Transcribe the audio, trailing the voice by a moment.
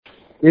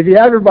If you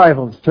have your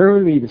Bibles, turn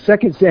with me to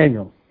 2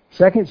 Samuel.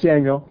 2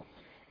 Samuel,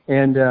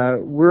 and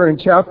we're in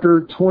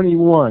chapter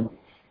 21.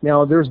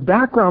 Now, there's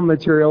background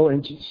material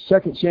in 2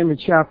 Samuel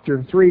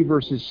chapter 3,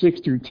 verses 6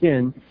 through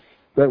 10,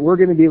 but we're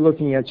going to be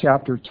looking at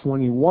chapter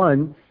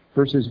 21,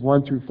 verses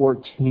 1 through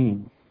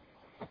 14.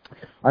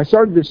 I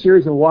started this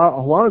series a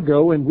while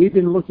ago, and we've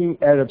been looking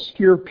at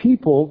obscure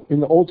people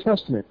in the Old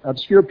Testament,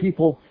 obscure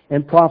people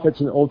and prophets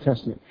in the Old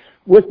Testament.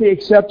 With the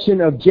exception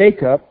of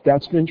Jacob,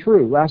 that's been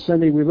true. Last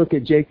Sunday we looked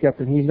at Jacob,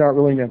 and he's not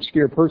really an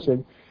obscure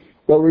person.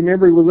 But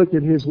remember, we looked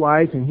at his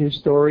life and his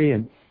story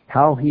and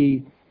how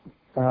he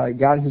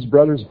got his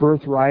brother's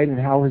birthright and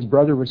how his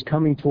brother was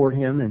coming toward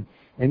him,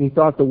 and he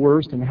thought the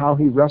worst, and how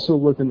he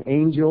wrestled with an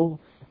angel,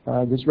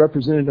 this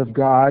representative of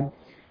God.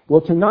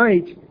 Well,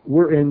 tonight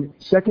we're in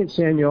 2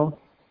 Samuel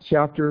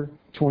chapter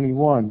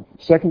 21.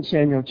 2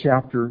 Samuel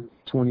chapter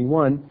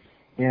 21,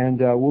 and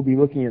we'll be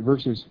looking at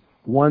verses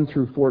 1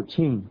 through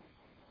 14.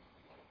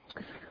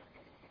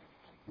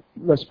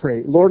 Let's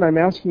pray. Lord, I'm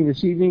asking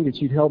this evening that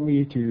you'd help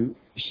me to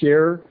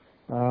share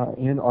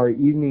in our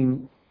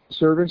evening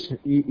service,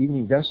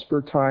 evening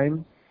Vesper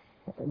time.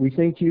 We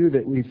thank you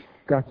that we've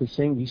got to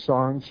sing these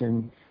songs,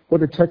 and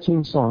what a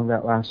touching song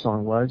that last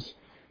song was.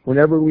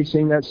 Whenever we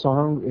sing that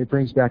song, it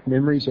brings back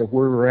memories of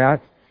where we're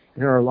at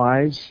in our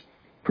lives,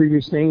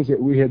 previous things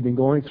that we had been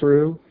going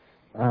through,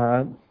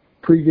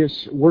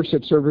 previous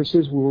worship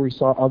services where we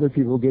saw other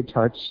people get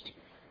touched.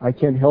 I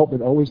can't help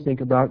but always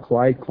think about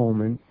Clyde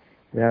Coleman,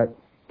 that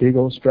big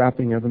old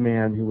strapping of a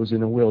man who was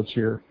in a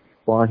wheelchair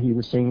while he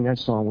was singing that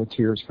song with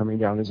tears coming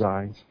down his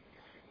eyes.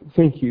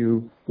 Thank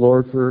you,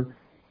 Lord, for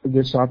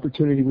this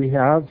opportunity we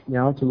have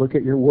now to look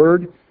at your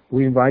word.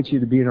 We invite you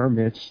to be in our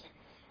midst.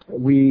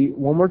 We,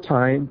 one more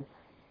time,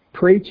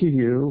 pray to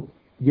you,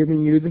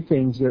 giving you the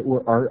things that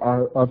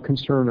are of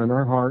concern in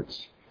our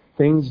hearts,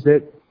 things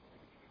that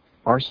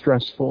are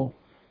stressful,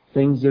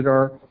 things that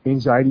are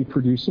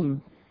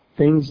anxiety-producing,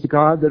 things,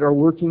 God, that are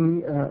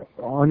working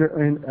on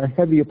and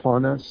heavy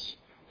upon us,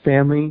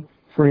 family,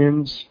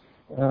 friends,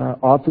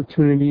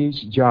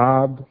 opportunities,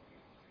 job,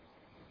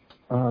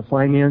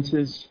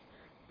 finances,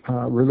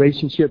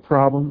 relationship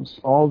problems,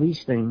 all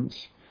these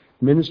things,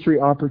 ministry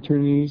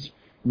opportunities,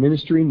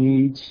 ministry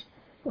needs.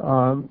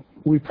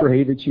 We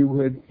pray that you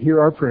would hear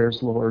our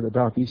prayers, Lord,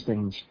 about these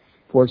things.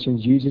 For it's in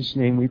Jesus'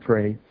 name we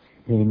pray.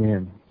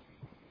 Amen.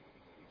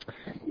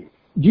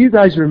 Do you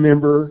guys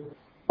remember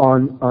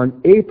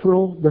on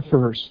April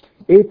 19th,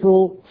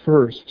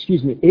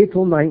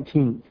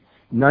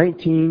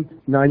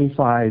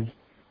 1995,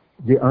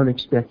 the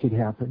unexpected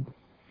happened.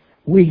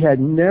 We had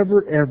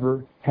never,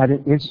 ever had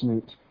an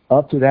incident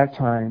up to that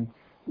time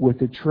with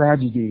the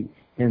tragedy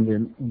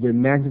and the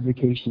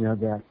magnification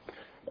of that.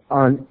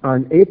 On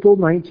April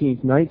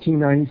 19th,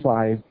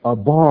 1995, a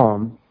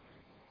bomb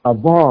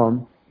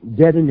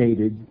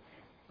detonated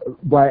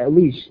by at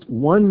least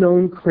one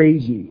known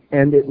crazy,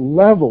 and it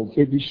leveled,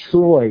 it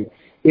destroyed,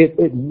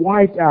 it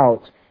wiped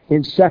out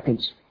in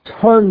seconds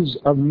tons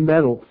of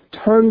metal,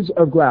 tons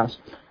of glass.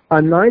 A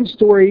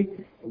 9-story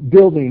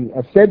building,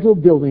 a federal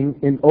building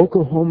in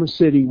Oklahoma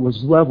City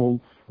was leveled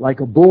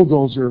like a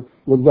bulldozer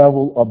would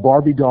level a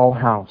Barbie doll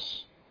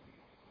house.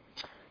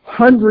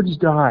 Hundreds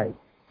died.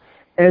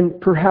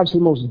 And perhaps the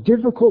most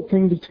difficult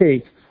thing to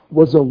take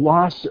was the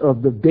loss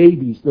of the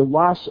babies, the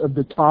loss of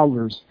the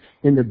toddlers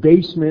in the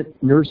basement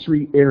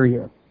nursery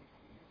area.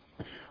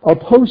 A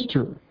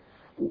poster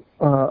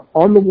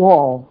on the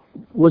wall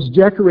was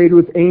decorated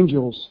with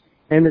angels,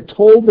 and it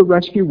told the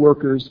rescue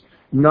workers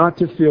not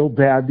to feel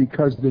bad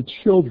because the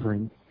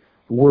children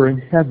were in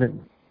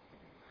heaven.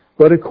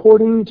 But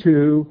according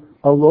to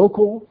a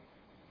local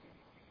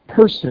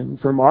person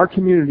from our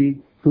community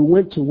who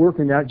went to work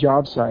in that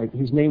job site,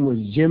 his name was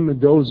Jim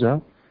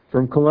Mendoza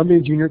from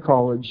Columbia Junior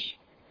College,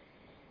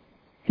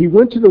 he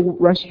went to the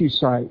rescue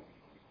site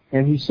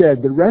and he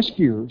said the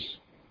rescuers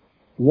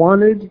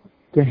wanted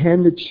to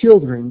hand the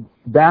children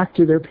back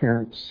to their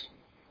parents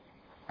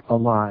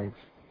alive.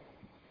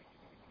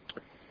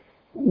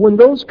 When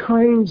those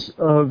kinds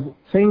of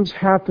things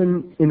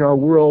happen in our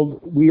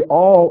world, we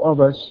all of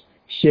us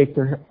shake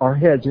our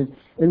heads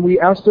and we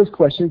ask those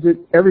questions that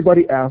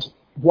everybody asks.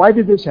 Why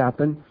did this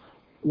happen?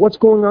 What's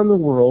going on in the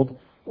world?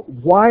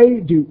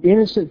 Why do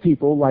innocent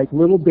people like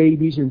little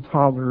babies and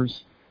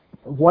toddlers,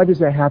 why does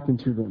that happen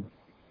to them?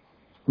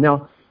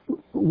 Now,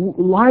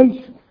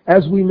 life,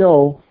 as we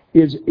know,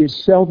 is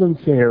seldom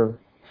fair,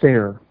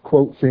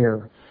 quote,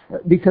 fair,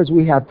 because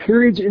we have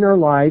periods in our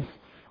life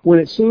when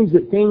it seems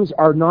that things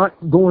are not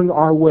going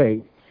our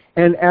way.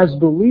 And as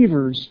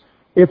believers,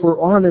 if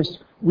we're honest,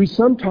 we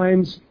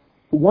sometimes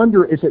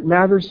wonder if it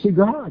matters to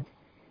God.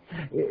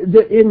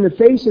 In the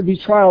face of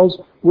these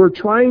trials, we're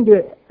trying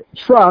to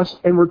trust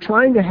and we're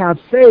trying to have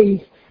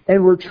faith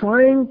and we're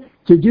trying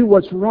to do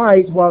what's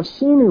right while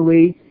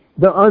seemingly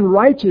the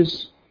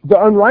unrighteous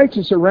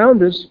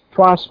around us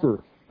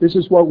prosper. This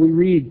is what we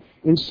read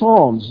in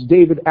Psalms.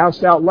 David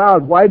asked out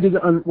loud, why did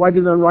the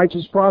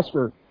unrighteous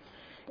prosper?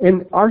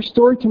 And our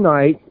story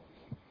tonight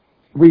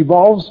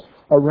revolves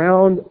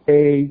around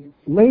a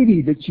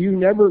lady that you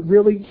never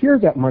really hear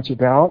that much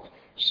about.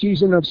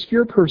 She's an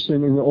obscure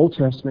person in the Old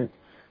Testament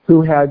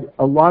who had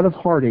a lot of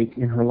heartache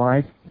in her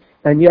life,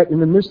 and yet in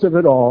the midst of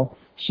it all,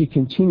 she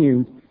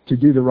continued to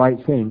do the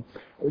right thing.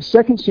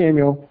 2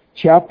 Samuel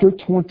chapter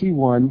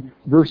 21,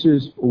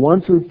 verses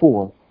 1 through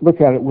 4.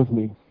 Look at it with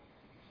me.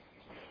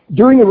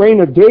 During the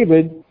reign of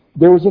David,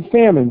 there was a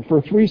famine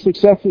for 3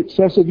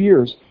 successive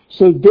years.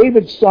 So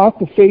David sought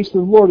the face of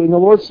the Lord, and the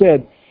Lord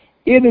said,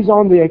 "It is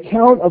on the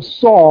account of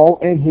Saul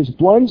and his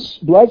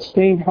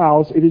blood-stained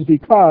house. It is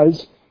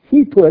because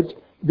he put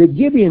the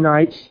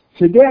Gibeonites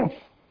to death."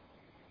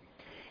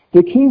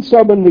 The king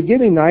summoned the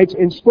Gibeonites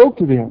and spoke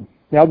to them.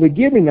 Now the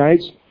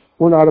Gibeonites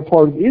were not a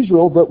part of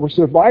Israel, but were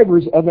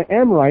survivors of the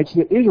Amorites.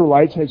 The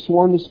Israelites had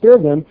sworn to spare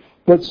them.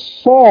 But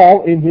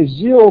Saul, in his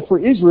zeal for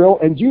Israel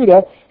and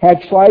Judah,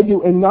 had tried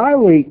to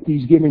annihilate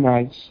these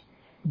Gibeonites.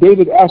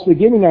 David asked the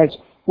Gibeonites,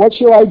 "What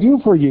shall I do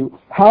for you?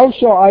 How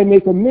shall I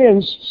make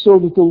amends so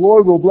that the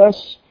Lord will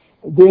bless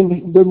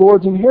the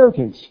Lord's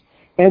inheritance?"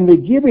 And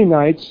the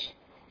Gibeonites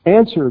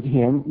answered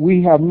him,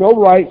 "We have no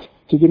right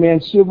to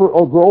demand silver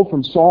or gold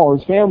from Saul or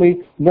his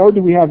family, nor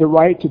do we have the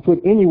right to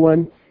put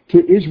anyone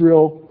to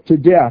Israel to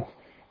death."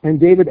 And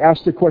David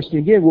asked the question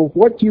again, "Well,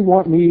 what do you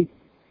want me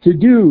to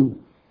do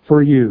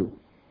for you?"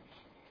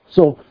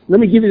 So let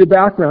me give you the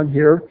background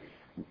here.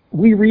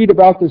 We read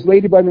about this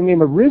lady by the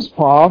name of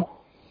Rizpah,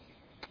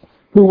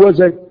 who was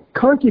a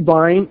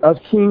concubine of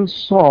King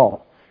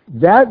Saul.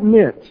 That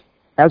meant,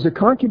 as a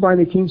concubine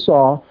of King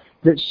Saul,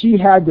 that she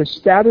had the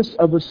status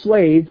of a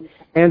slave,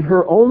 and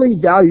her only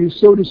value,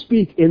 so to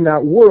speak, in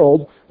that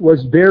world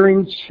was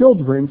bearing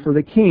children for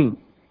the king.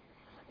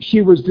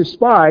 She was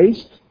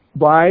despised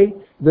by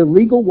the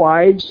legal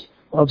wives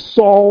of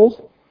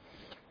Saul.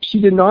 She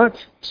did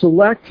not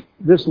select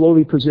this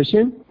lowly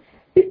position.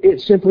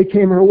 It simply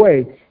came her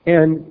way.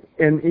 And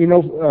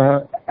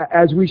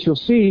as we shall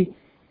see,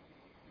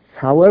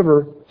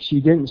 however, she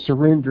didn't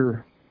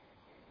surrender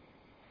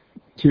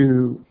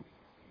to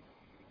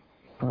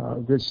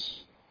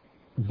this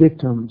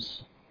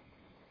victim's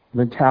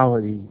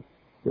mentality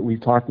that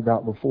we've talked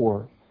about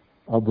before,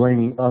 of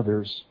blaming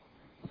others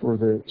for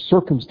the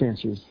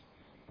circumstances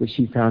that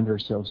she found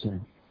herself in.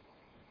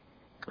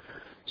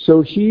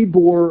 So she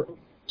bore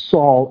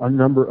Saul a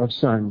number of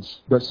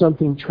sons, but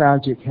something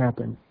tragic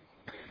happened.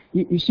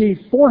 You see,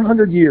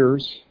 400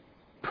 years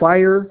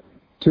prior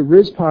to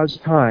Rizpah's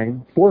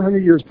time,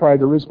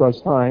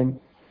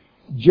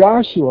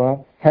 Joshua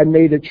had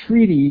made a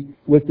treaty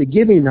with the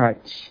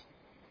Gibeonites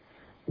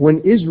when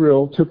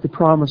Israel took the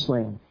Promised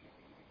Land.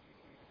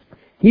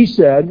 He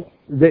said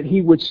that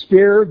he would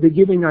spare the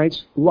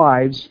Gibeonites'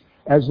 lives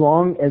as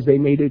long as they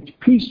made a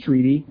peace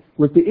treaty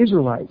with the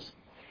Israelites.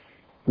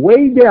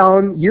 Way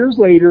down, years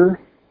later,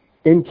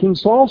 in King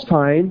Saul's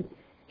time,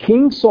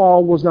 King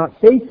Saul was not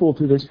faithful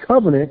to this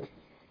covenant.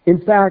 In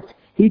fact,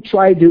 he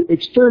tried to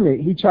exterminate,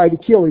 he tried to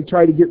kill, he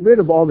tried to get rid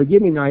of all the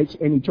Gibeonites,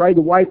 and he tried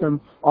to wipe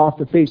them off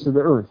the face of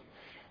the earth.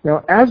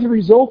 Now, as a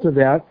result of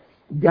that,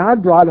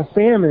 God brought a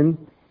famine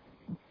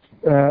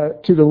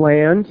to the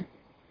land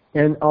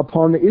and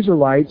upon the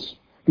Israelites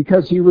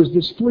because he was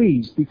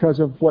displeased because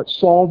of what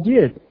Saul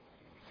did.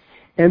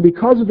 And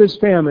because of this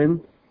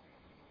famine,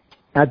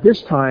 at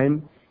this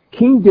time,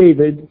 King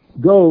David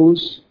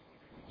goes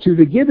to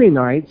the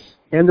Gibeonites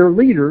and their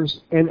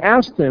leaders and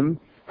asks them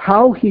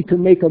how he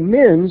can make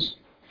amends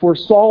for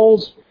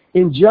Saul's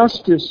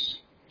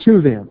injustice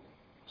to them.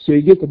 So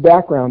you get the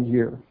background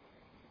here.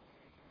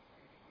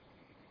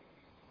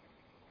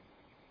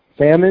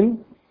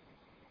 Famine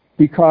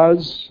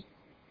because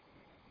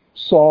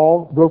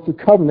Saul broke the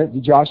covenant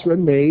that Joshua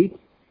made.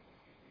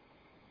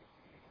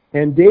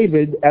 And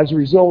David, as a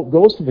result,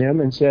 goes to them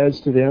and says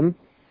to them,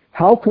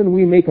 "How can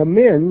we make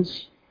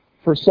amends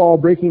for Saul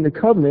breaking the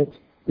covenant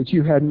that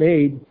you had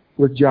made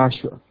with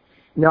Joshua?"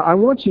 Now, I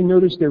want you to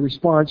notice their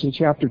response in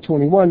chapter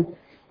 21,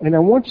 and I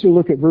want you to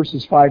look at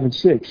verses 5 and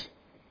 6.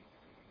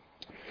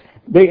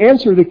 They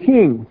answer the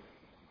king,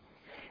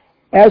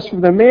 "As for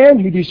the man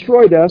who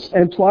destroyed us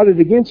and plotted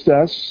against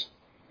us,"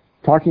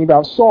 talking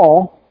about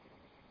Saul,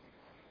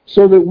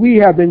 "so that we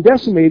have been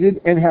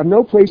decimated and have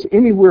no place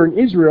anywhere in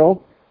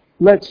Israel,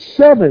 let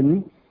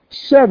seven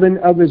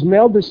of his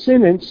male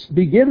descendants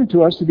be given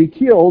to us to be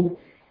killed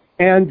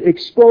and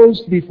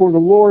exposed before the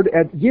Lord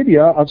at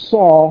Gibeah of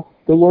Saul,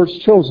 the Lord's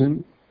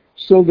chosen."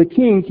 So the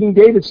king, King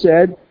David,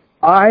 said,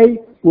 "I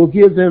will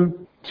give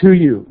them to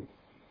you."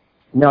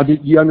 Now,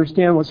 did you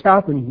understand what's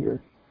happening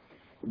here?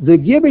 The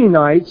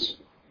Gibeonites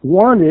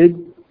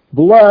wanted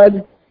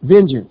blood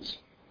vengeance.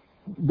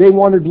 They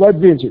wanted blood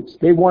vengeance.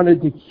 They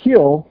wanted to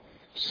kill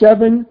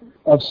 7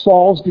 of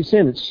Saul's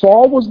descendants.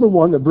 Saul was the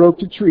one that broke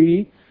the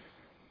treaty.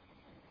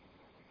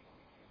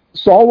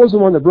 Saul was the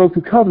one that broke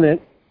the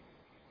covenant.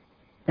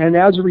 And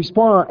as a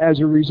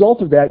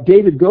result of that,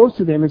 David goes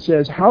to them and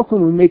says, "How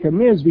can we make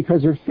amends?"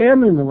 Because there's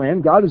famine in the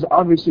land. God is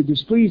obviously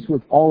displeased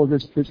with all of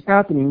this that's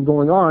happening and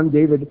going on.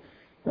 David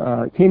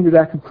came to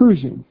that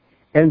conclusion.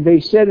 And they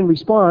said in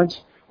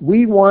response,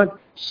 "We want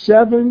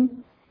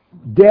 7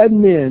 dead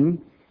men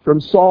from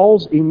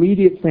Saul's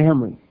immediate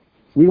family.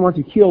 We want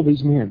to kill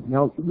these men."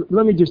 Now,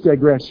 let me just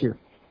digress here.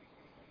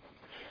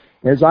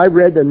 As I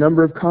read a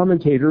number of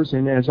commentators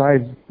and as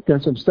I've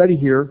done some study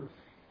here,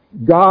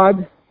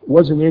 God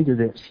wasn't into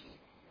this.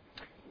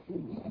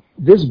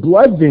 This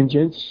blood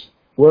vengeance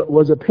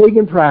was a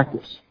pagan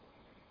practice.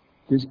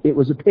 It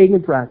was a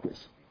pagan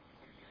practice.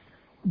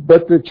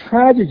 But the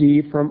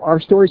tragedy from our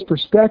story's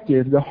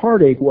perspective, the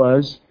heartache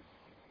was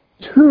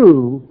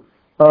 2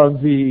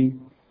 of the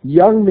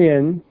young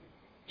men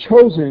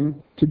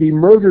chosen to be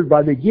murdered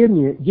by the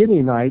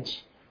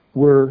Gibeonites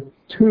were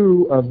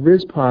 2 of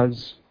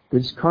Rizpah's,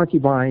 this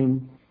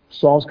concubine,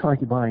 Saul's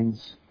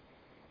concubine's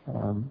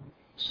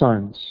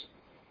sons.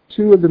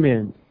 2 of the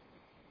men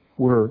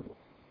were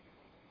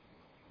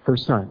her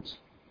sons.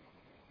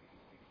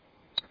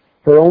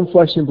 Her own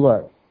flesh and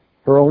blood.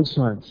 Her own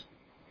sons.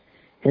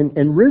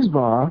 And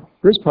Rizpah,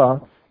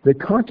 the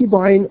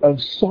concubine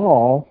of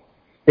Saul,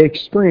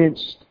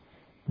 experienced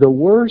the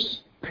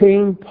worst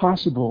pain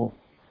possible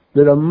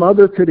that a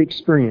mother could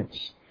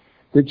experience.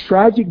 The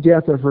tragic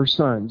death of her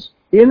sons.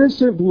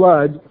 Innocent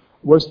blood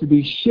was to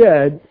be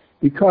shed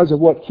because of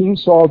what King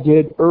Saul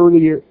did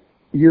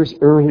years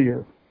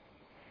earlier.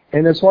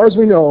 And as far as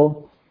we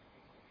know,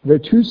 the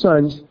 2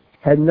 sons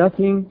had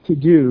nothing to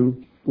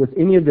do with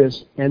any of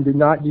this and did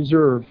not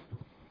deserve,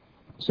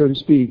 so to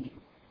speak,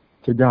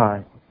 to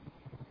die.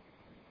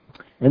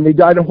 And they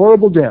died a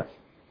horrible death.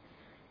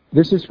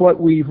 This is what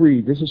we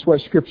read. This is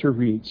what Scripture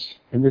reads.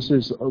 And this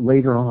is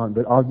later on,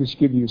 but I'll just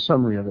give you a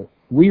summary of it.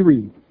 We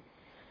read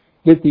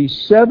that these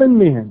 7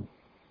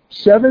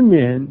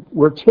 men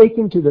were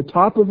taken to the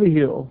top of a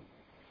hill.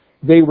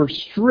 They were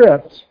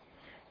stripped,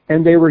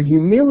 and they were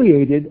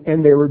humiliated,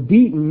 and they were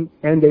beaten,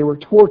 and they were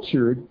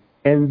tortured,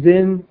 and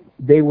then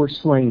they were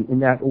slain in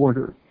that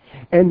order.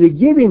 And the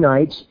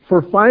Gibeonites,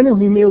 for final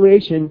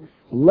humiliation,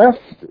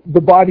 left the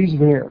bodies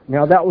there.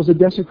 Now that was a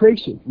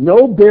desecration.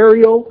 No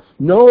burial,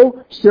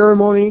 no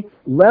ceremony,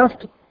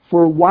 left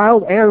for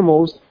wild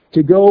animals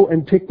to go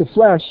and pick the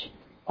flesh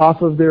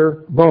off of their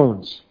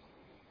bones.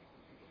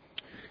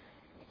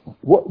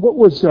 What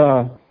was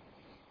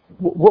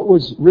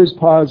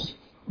Rizpah's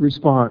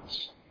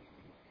response?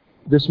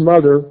 This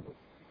mother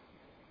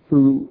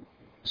who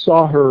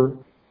saw her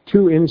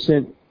 2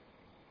 innocent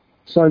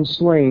sons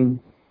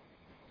slain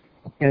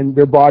and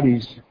their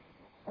bodies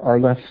are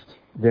left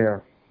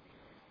there.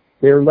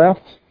 They are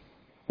left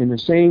in the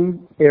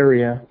same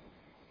area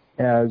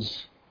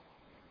as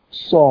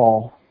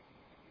Saul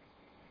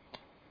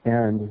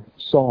and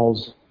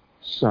Saul's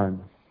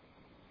son.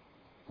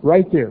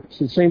 Right there. It's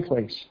the same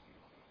place.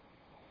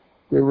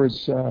 There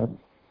was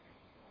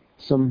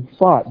some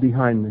thought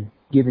behind the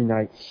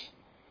Gibeonites,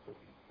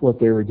 what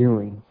they were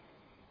doing.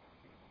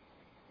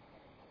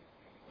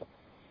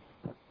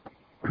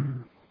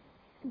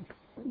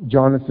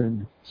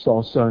 Jonathan,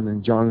 Saul's son,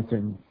 and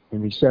Jonathan,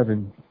 and these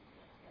 7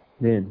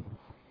 men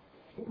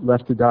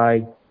left to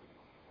die,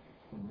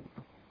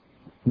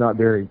 not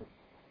buried.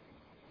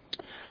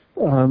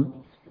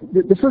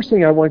 The first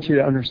thing I want you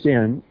to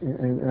understand,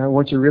 and I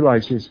want you to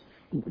realize is,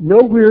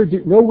 nowhere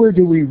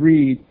do we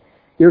read,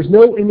 there's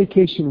no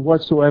indication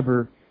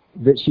whatsoever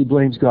that she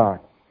blames God.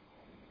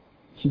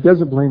 She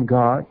doesn't blame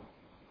God.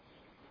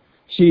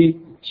 She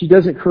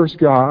doesn't curse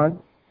God.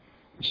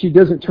 She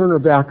doesn't turn her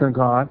back on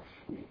God.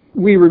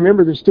 We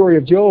remember the story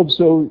of Job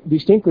so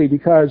distinctly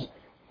because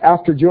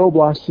after Job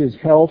lost his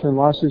health and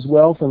lost his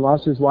wealth and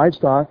lost his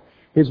livestock,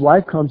 his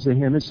wife comes to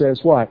him and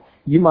says, what?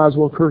 You might as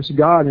well curse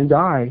God and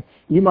die.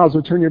 You might as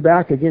well turn your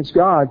back against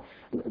God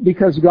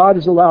because God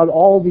has allowed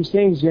all of these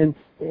things. And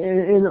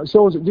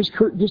so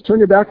just turn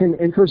your back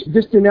and curse.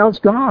 Just denounce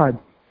God.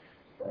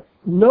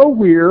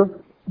 Nowhere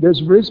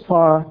does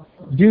Rizpah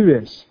do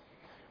this.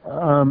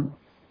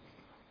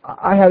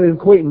 I had an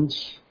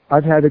acquaintance.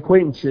 I've had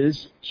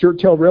acquaintances,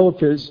 short-tail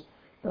relatives,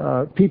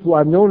 people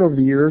I've known over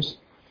the years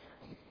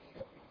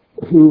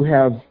who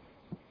have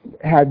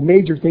had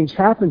major things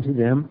happen to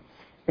them,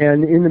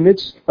 and in the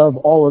midst of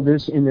all of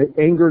this, in the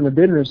anger and the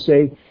bitterness,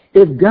 say,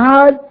 if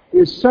God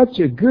is such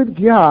a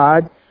good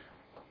God,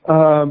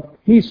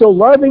 He's so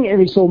loving and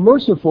He's so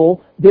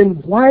merciful,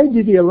 then why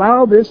did He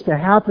allow this to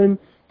happen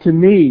to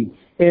me?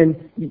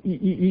 And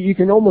you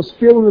can almost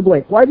fill in the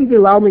blank. Why did He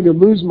allow me to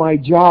lose my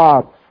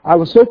job? I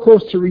was so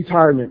close to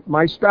retirement.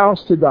 My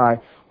spouse to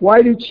die.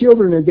 Why do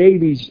children and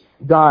babies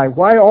die?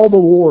 Why all the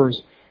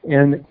wars?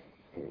 And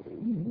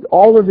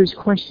all of this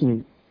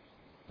questioning.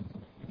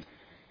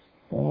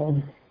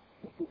 And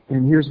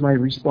here's my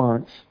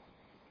response.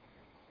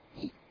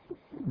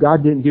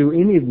 God didn't do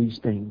any of these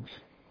things.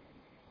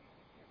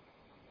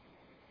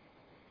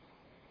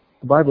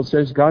 The Bible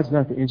says God's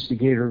not the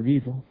instigator of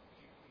evil.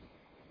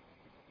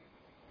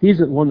 He's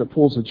the one that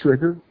pulls the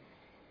trigger.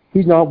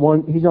 He's not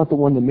the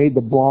one that made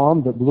the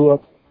bomb that blew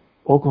up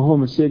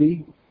Oklahoma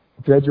City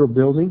federal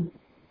building.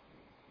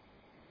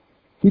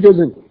 He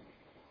doesn't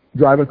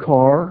drive a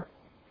car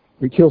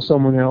that kills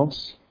someone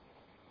else.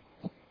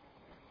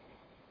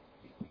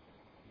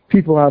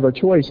 People have a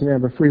choice and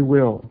have a free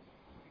will.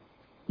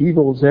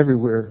 Evil is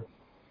everywhere.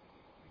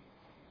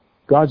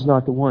 God's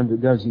not the one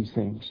that does these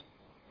things.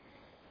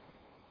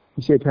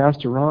 You say,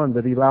 Pastor Ron,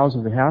 that He allows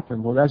them to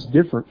happen. Well, that's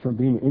different from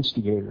being an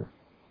instigator.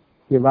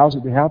 He allows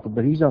it to happen,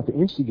 but He's not the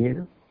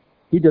instigator.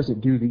 He doesn't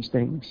do these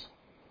things.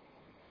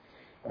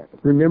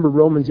 Remember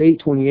Romans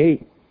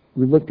 8:28.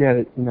 We looked at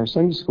it in our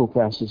Sunday school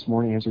class this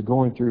morning as we're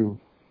going through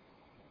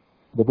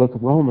the book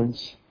of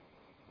Romans.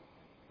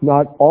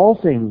 Not all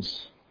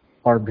things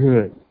are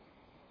good,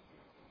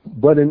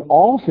 but in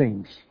all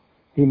things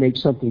He makes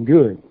something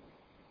good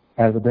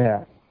out of the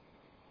bad.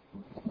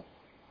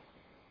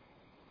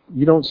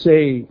 You don't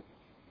say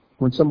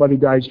when somebody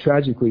dies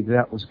tragically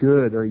that was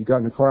good, or you got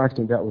in a car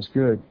accident that was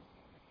good.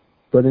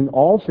 But in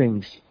all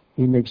things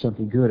He makes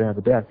something good out of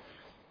the bad.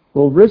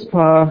 Well,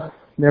 Rizpah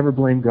never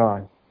blamed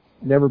God.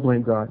 Never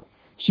blamed God.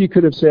 She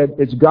could have said,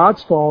 it's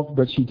God's fault,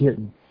 but she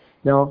didn't.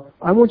 Now,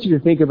 I want you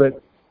to think of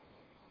it.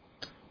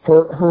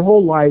 Her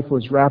whole life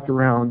was wrapped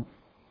around,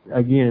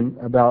 again,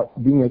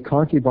 about being a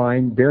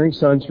concubine, bearing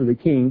sons for the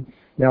king.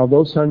 Now,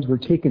 those sons were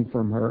taken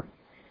from her.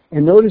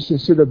 And notice,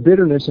 instead of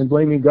bitterness and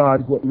blaming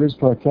God, what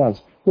Rizpah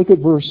does. Look at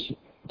verse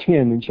 10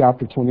 in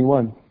chapter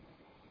 21.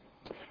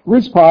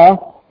 Rizpah,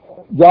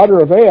 daughter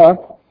of Aiah,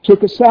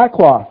 took a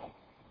sackcloth,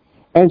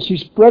 and she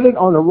spread it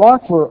on a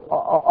rock for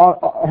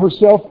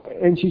herself,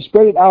 and she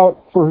spread it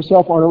out for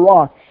herself on a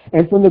rock.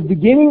 And from the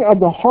beginning of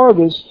the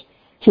harvest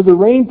to the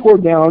rain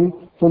poured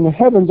down from the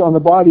heavens on the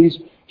bodies,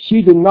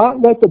 she did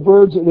not let the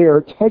birds of the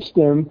air touch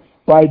them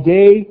by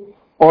day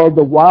or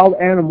the wild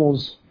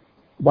animals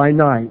by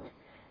night.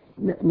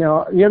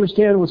 Now, you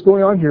understand what's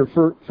going on here.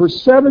 For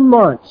 7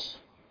 months,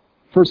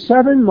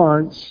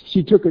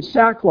 she took a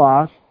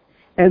sackcloth,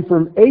 and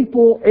from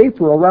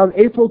around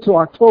April to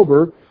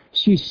October,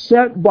 she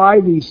set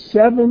by these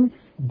 7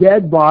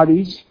 dead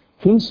bodies.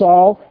 King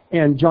Saul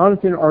and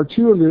Jonathan are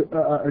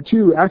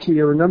actually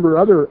there were a number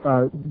of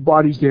other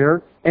bodies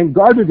there, and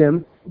guarded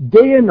them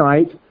day and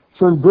night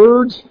from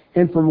birds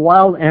and from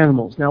wild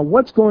animals. Now,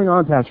 what's going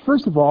on, Pastor?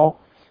 First of all,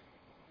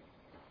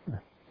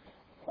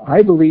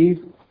 I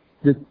believe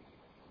that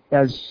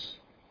as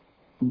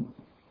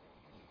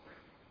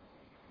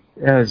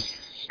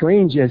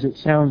strange as it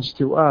sounds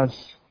to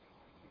us,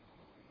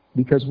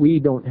 because we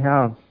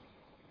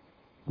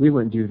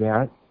wouldn't do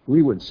that.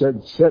 We would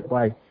sit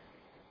by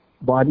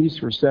bodies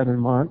for 7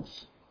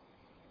 months.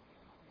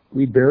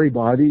 We bury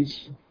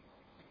bodies.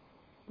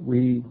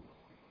 We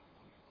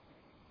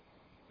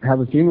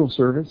have a funeral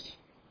service.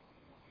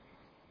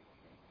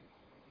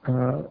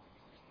 But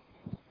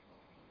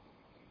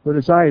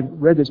as I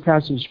read this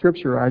passage of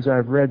Scripture, as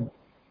I've read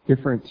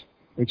different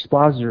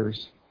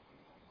expositors,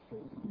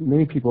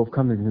 many people have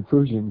come to the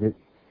conclusion that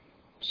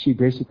she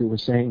basically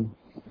was saying,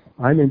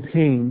 I'm in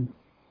pain,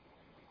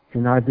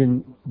 and I've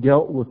been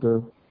dealt with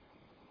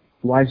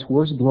life's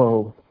worst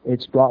blow.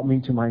 It's brought me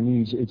to my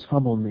knees. It's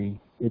humbled me.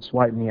 It's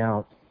wiped me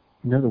out.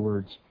 In other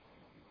words,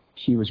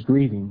 she was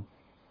grieving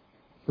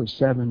for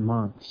 7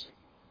 months.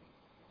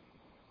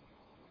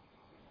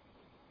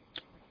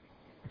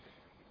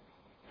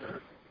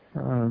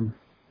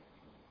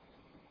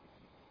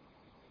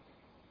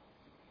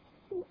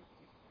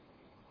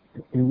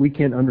 And we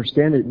can't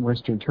understand it in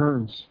Western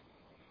terms,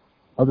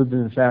 other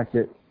than the fact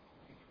that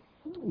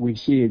we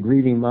see a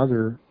grieving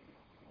mother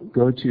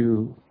go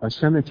to a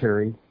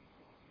cemetery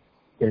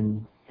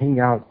and hang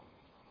out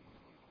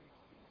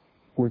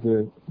where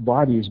the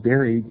body is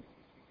buried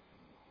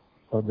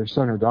of their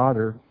son or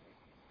daughter,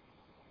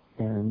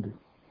 and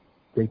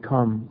they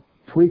come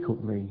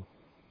frequently.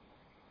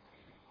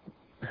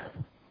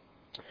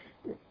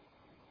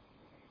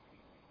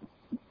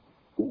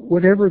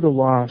 Whatever the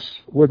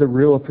loss, whether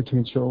real or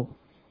potential,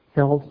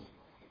 health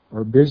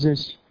or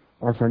business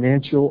or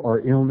financial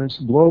or illness,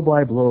 blow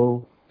by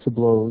blow to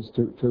blows,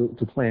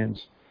 to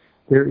plans,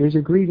 there is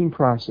a grieving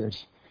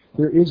process.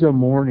 There is a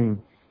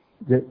mourning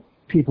that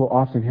people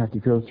often have to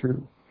go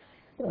through.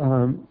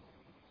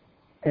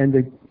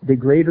 And the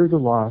greater the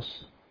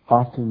loss,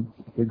 often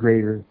the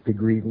greater the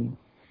grieving.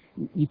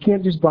 You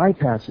can't just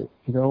bypass it.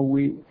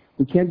 We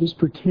can't just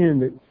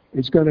pretend that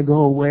it's going to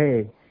go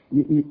away,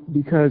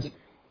 because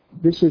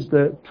this is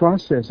the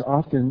process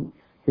often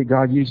that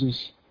God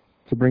uses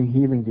to bring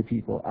healing to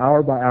people,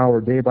 hour by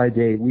hour, day by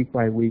day, week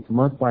by week,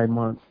 month by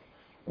month,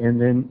 and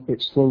then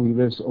it slowly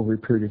lifts over a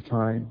period of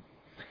time.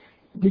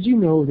 Did you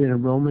know that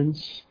in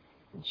Romans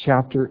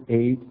chapter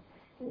 8,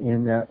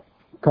 in that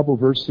couple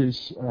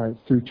verses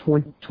through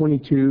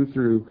 22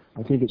 through,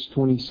 I think it's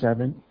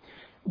 27,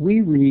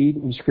 we read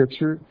in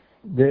Scripture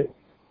that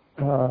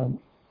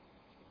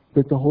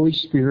the Holy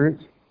Spirit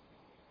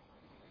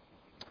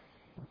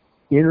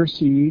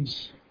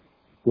intercedes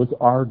with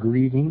our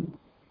grieving,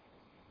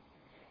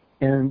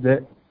 and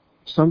that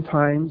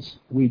sometimes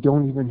we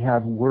don't even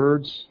have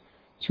words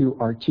to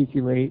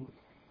articulate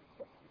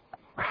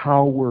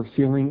how we're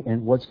feeling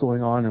and what's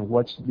going on and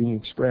what's being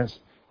expressed.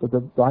 But the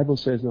Bible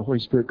says the Holy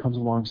Spirit comes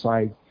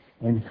alongside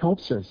and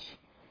helps us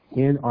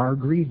in our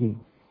grieving.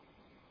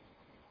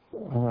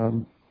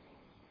 In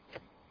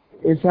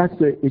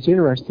fact, it's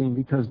interesting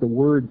because the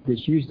word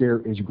that's used there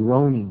is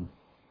groaning.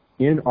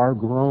 In our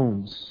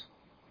groans,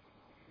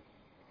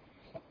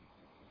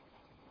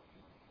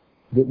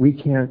 that we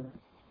can't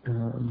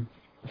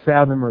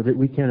fathom or that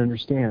we can't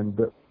understand,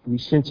 but we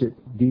sense it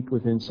deep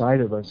within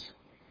inside of us.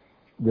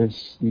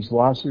 these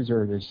losses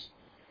or this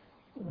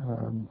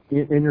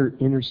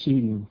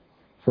interceding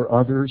for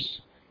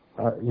others.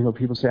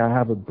 People say, I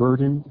have a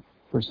burden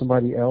for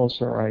somebody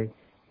else, or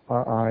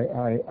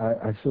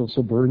I feel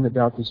so burdened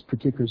about this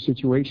particular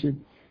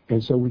situation.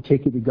 And so we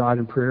take it to God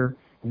in prayer,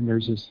 and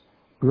there's this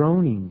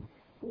groaning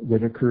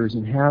that occurs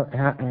and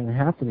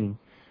happening.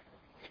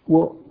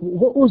 Well,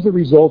 what was the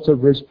result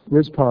of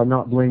Rizpah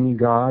not blaming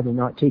God and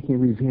not taking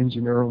revenge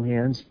in her own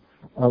hands,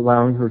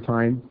 allowing her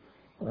time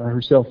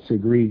herself to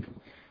grieve?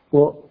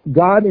 Well,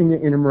 God in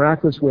a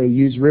miraculous way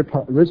used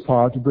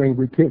Rizpah to bring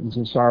repentance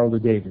and sorrow to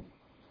David.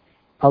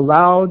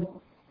 Allowed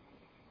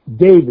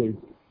David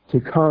to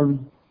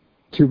come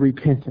to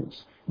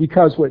repentance.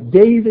 Because what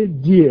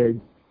David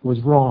did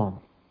was wrong.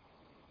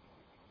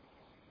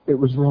 It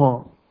was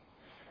wrong.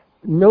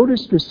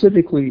 Notice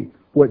specifically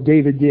what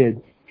David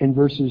did in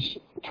verses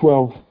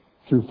 12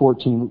 through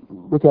 14.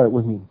 Look at it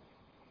with me.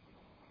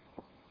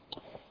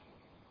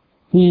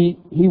 He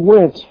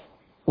went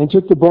and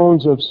took the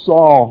bones of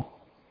Saul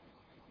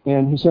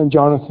and his son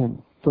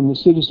Jonathan from the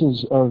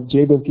citizens of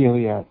Jabesh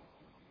Gilead.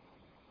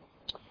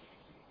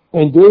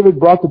 And David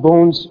brought the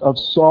bones of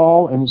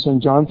Saul and his son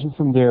Jonathan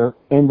from there,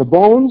 and the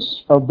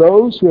bones of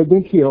those who had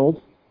been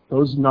killed,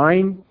 those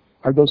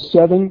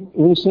 7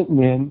 innocent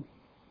men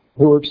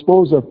who were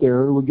exposed up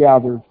there, who were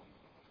gathered.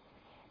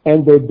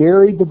 And they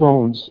buried the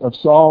bones of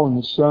Saul and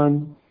his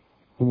son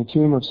in the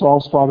tomb of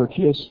Saul's father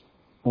Kish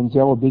and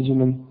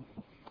Benjamin,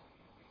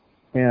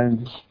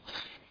 and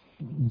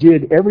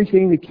did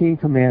everything the king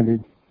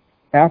commanded.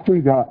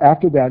 After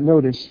that,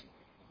 notice,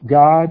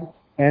 God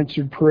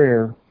answered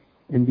prayer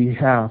in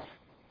behalf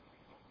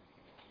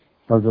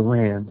of the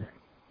land.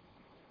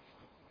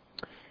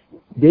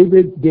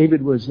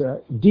 David was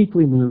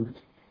deeply moved,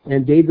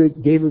 and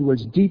David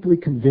was deeply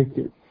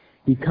convicted,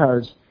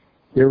 because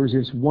there was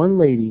this one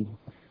lady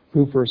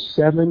who for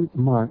 7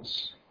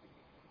 months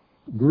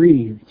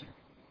grieved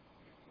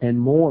and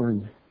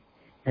mourned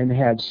and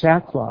had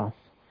sackcloth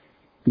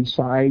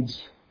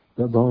besides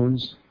the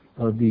bones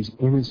of these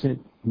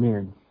innocent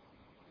men.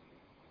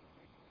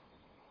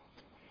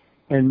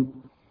 And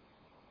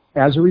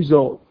as a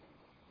result,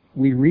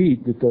 we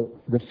read that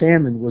the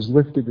famine was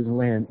lifted in the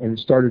land and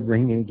it started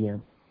raining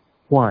again.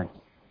 Why?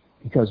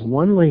 Because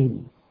one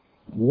lady,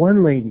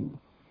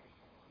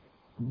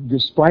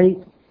 despite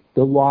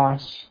the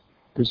loss,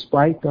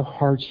 despite the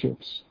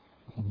hardships,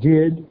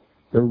 did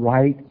the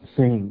right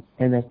thing.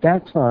 And at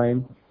that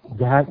time,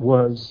 that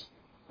was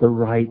the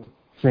right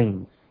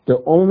thing.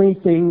 The only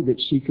thing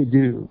that she could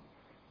do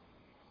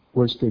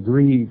was to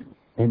grieve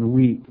and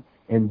weep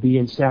and be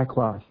in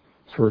sackcloth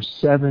for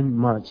 7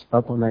 months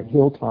up on that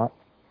hilltop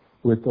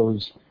with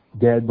those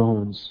dead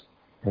bones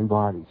and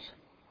bodies.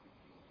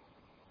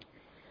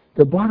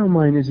 The bottom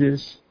line is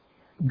this: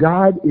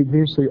 God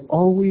eventually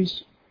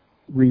always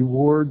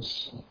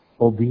rewards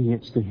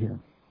obedience to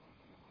Him.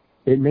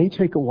 It may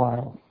take a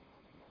while,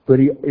 but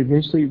He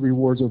eventually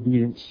rewards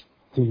obedience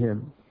to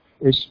Him,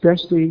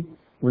 especially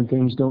when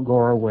things don't go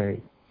our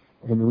way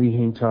and we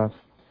hang tough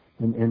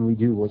and we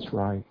do what's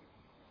right.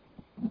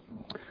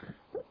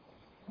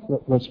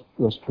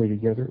 Let's pray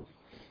together.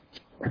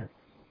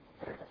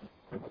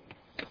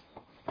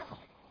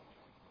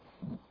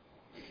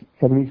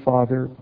 Heavenly Father,